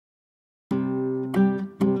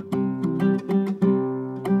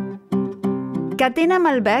Catena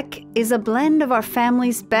Malbec is a blend of our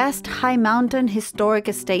family's best high-mountain historic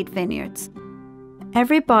estate vineyards.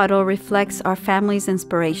 Every bottle reflects our family's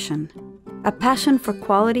inspiration, a passion for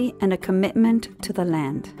quality and a commitment to the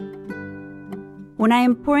land. When I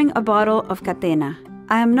am pouring a bottle of Catena,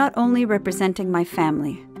 I am not only representing my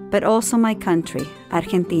family, but also my country,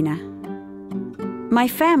 Argentina. My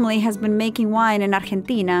family has been making wine in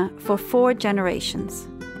Argentina for 4 generations.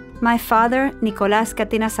 My father, Nicolás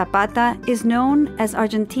Catena Zapata, is known as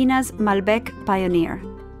Argentina's Malbec pioneer.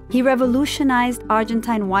 He revolutionized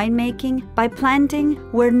Argentine winemaking by planting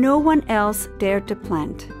where no one else dared to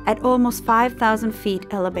plant, at almost 5,000 feet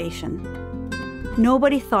elevation.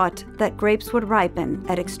 Nobody thought that grapes would ripen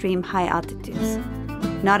at extreme high altitudes.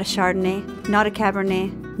 Not a Chardonnay, not a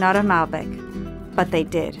Cabernet, not a Malbec, but they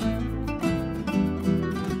did.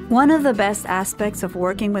 One of the best aspects of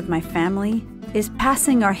working with my family is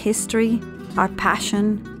passing our history, our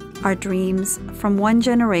passion, our dreams from one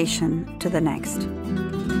generation to the next.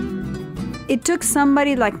 It took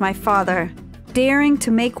somebody like my father, daring to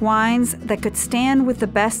make wines that could stand with the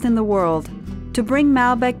best in the world, to bring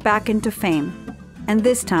Malbec back into fame, and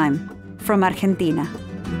this time, from Argentina.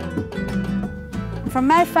 From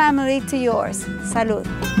my family to yours, salud.